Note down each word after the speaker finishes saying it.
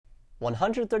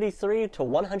133 to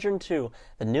 102,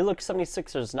 the New Look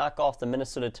 76ers knock off the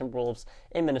Minnesota Timberwolves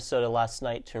in Minnesota last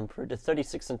night to improve to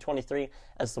 36 and 23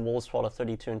 as the Wolves fall to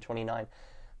 32 and 29.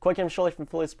 Coy Camiscioli from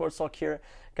Philly Sports Talk here.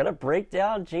 Gonna break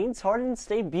down James Harden's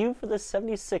debut for the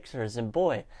 76ers, and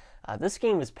boy, this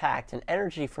game was packed, and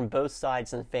energy from both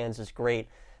sides and the fans was great.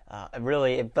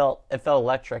 It felt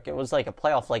electric. It was like a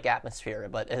playoff-like atmosphere,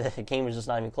 but the game was just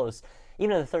not even close.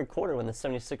 Even in the third quarter, when the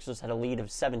 76ers had a lead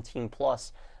of 17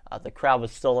 plus, the crowd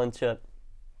was still into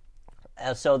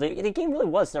it. So the game really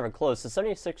was never close. The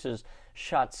 76ers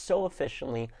shot so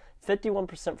efficiently,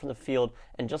 51% from the field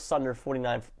and just under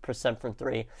 49% from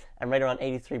three, and right around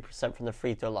 83% from the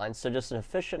free throw line. So just an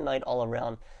efficient night all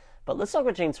around. But let's talk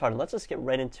about James Harden. Let's just get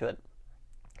right into it.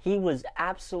 He was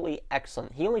absolutely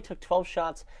excellent. He only took 12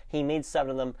 shots. He made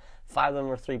 7 of them. 5 of them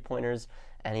were three-pointers.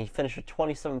 And he finished with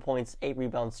 27 points, 8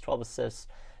 rebounds, 12 assists.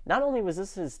 Not only was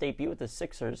this his debut with the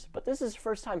Sixers, but this is his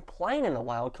first time playing in a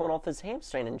while, coming off his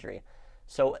hamstring injury.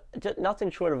 So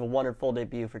nothing short of a wonderful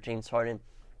debut for James Harden.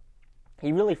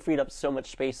 He really freed up so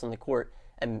much space on the court,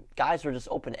 and guys were just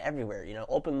open everywhere,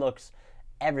 open looks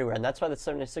everywhere. And that's why the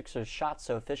 76ers shot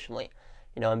so efficiently.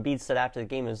 Embiid said after the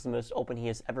game it was the most open he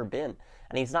has ever been.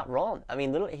 And he's not wrong. I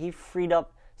mean, literally, he freed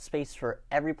up space for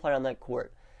every player on that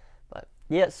court. But,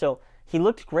 yeah, so he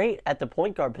looked great at the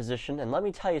point guard position. And let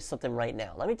me tell you something right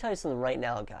now.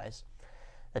 Guys.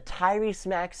 The Tyrese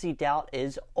Maxey doubt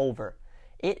is over.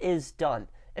 It is done.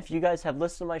 If you guys have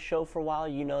listened to my show for a while,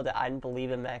 you know that I didn't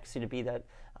believe in Maxey to be that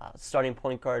starting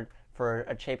point guard for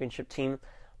a championship team.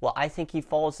 Well, I think he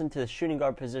falls into the shooting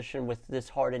guard position with this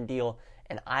Harden deal,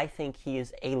 and I think he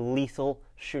is a lethal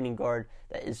shooting guard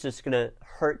that is just going to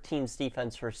hurt teams'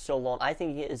 defense for so long. I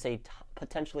think he is a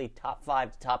potentially top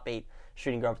 5 to top 8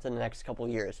 shooting guard within the next couple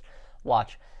of years.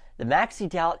 Watch. The Maxey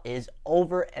doubt is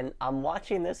over, and I'm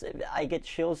watching this. I get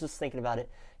chills just thinking about it.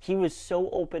 He was so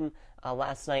open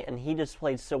last night, and he just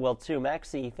played so well too.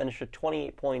 Maxey finished with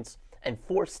 28 points and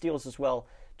 4 steals as well,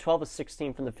 12 of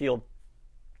 16 from the field.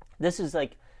 This is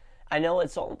like, I know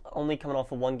it's only coming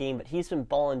off of one game, but he's been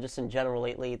balling just in general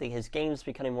lately. His game's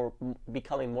becoming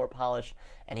more polished,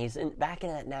 and he's back in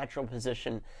that natural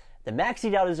position. The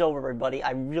Maxey doubt is over, everybody.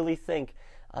 I really think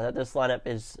that this lineup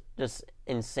is just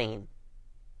insane.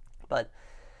 But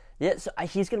yeah, so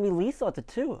he's going to be lethal at the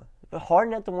 2.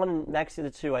 Harden at the 1 and Maxey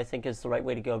at the 2, I think, is the right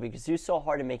way to go, because you saw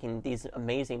Harden making these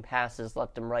amazing passes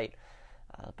left and right.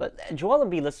 But Joel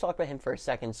Embiid, let's talk about him for a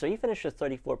second. So he finished with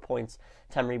 34 points,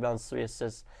 10 rebounds, 3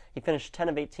 assists. He finished 10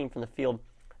 of 18 from the field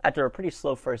after a pretty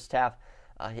slow first half.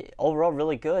 Overall,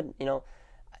 really good.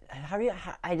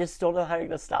 I just don't know how you're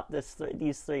going to stop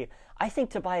these 3. I think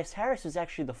Tobias Harris is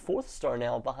actually the 4th star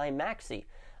now behind Maxey.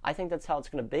 I think that's how it's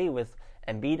going to be with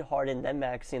Embiid, Harden, then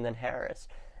Maxey, and then Harris.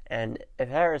 And if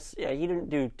Harris, he didn't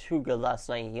do too good last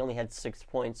night. He only had 6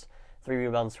 points, 3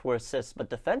 rebounds, 4 assists. But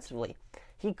defensively,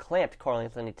 he clamped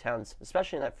Karl-Anthony Towns,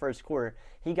 especially in that first quarter.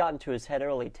 He got into his head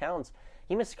early. Towns,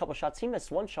 he missed a couple shots. He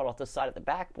missed 1 shot off the side of the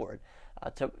backboard.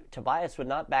 Tobias would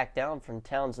not back down from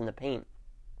Towns in the paint.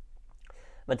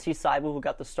 Matisse Thybulle, who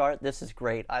got the start, this is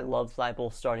great. I love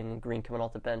Thybulle starting and Green coming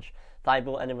off the bench.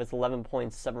 Thybulle ended with 11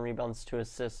 points, 7 rebounds, 2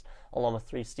 assists, along with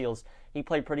 3 steals. He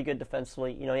played pretty good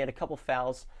defensively. He had a couple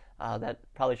fouls that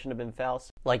probably shouldn't have been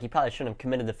fouls. He probably shouldn't have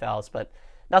committed the fouls, but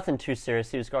nothing too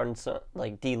serious. He was guarding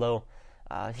D'Lo.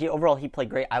 He played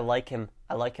great. I like him.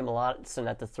 I like him a lot. Sitting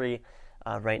at the 3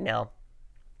 right now.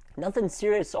 Nothing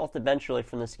serious off the bench really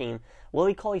from this game.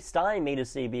 Willie Cauley-Stein made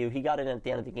his debut. He got in at the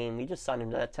end of the game. We just signed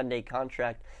him to that 10-day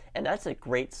contract, and that's a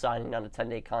great signing on a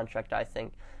 10-day contract, I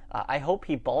think. I hope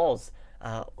he balls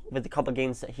with the couple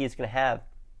games that he's going to have,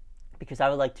 because I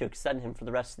would like to extend him for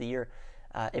the rest of the year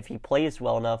if he plays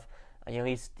well enough. He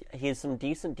has some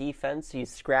decent defense. He's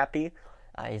scrappy.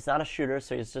 He's not a shooter,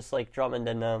 so he's just like Drummond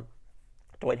and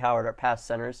Dwight Howard are past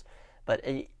centers. But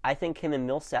I think him and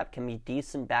Millsap can be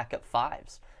decent backup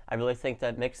 5s. I really think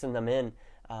that mixing them in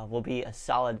will be a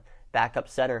solid backup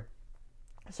center.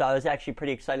 So I was actually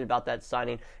pretty excited about that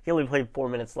signing. He only played 4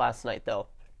 minutes last night, though.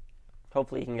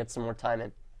 Hopefully he can get some more time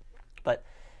in. But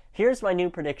here's my new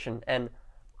prediction. And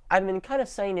I've been kind of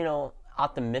saying, being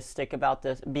optimistic about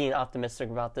this,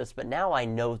 but now I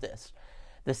know this.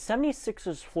 The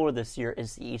 76ers' floor this year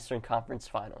is the Eastern Conference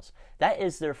Finals. That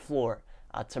is their floor.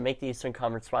 To make the Eastern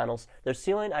Conference Finals. Their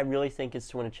ceiling, I really think, is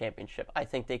to win a championship. I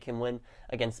think they can win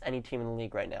against any team in the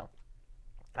league right now.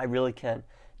 I really can.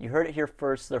 You heard it here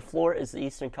first. Their floor is the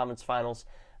Eastern Conference Finals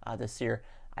this year.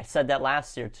 I said that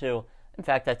last year, too. In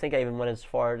fact, I think I even went as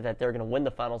far that they're going to win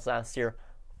the finals last year.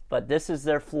 But this is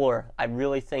their floor. I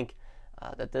really think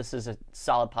that this is a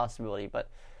solid possibility. But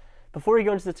before we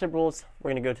go into the Timberwolves,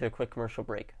 we're going to go to a quick commercial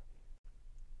break.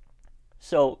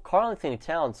 So Karl-Anthony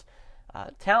Towns,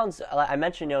 I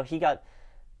mentioned, he got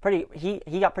pretty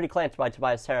clamped by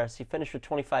Tobias Harris. He finished with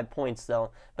 25 points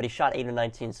though, but he shot 8 of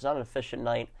 19, so not an efficient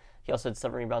night. He also had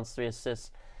 7 rebounds, 3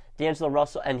 assists. D'Angelo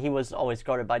Russell, and he was always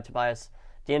guarded by Tobias.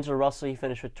 D'Angelo Russell, he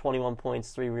finished with 21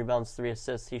 points, 3 rebounds, 3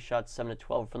 assists. He shot 7 of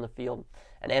 12 from the field.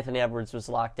 And Anthony Edwards was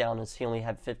locked down as he only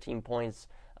had 15 points,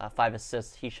 5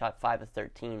 assists. He shot 5 of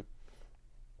 13.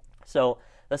 So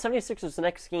the 76ers'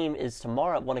 next game is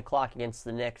tomorrow at 1 o'clock against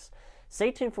the Knicks.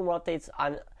 Stay tuned for more updates.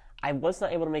 I was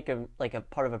not able to make a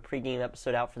part of a pregame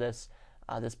episode out for this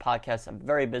podcast. I'm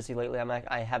very busy lately.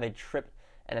 I have a trip,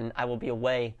 and I will be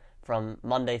away from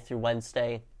Monday through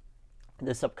Wednesday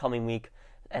this upcoming week,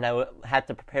 and I had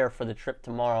to prepare for the trip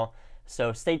tomorrow.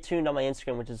 So stay tuned on my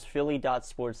Instagram, which is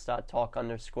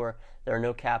philly.sports.talk_. There are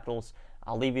no capitals.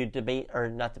 I'll leave you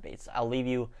I'll leave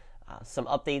you some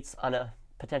updates on a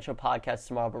potential podcast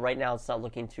tomorrow, but right now it's not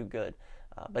looking too good.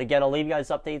 But again, I'll leave you guys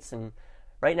updates, and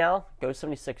right now, go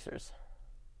 76ers.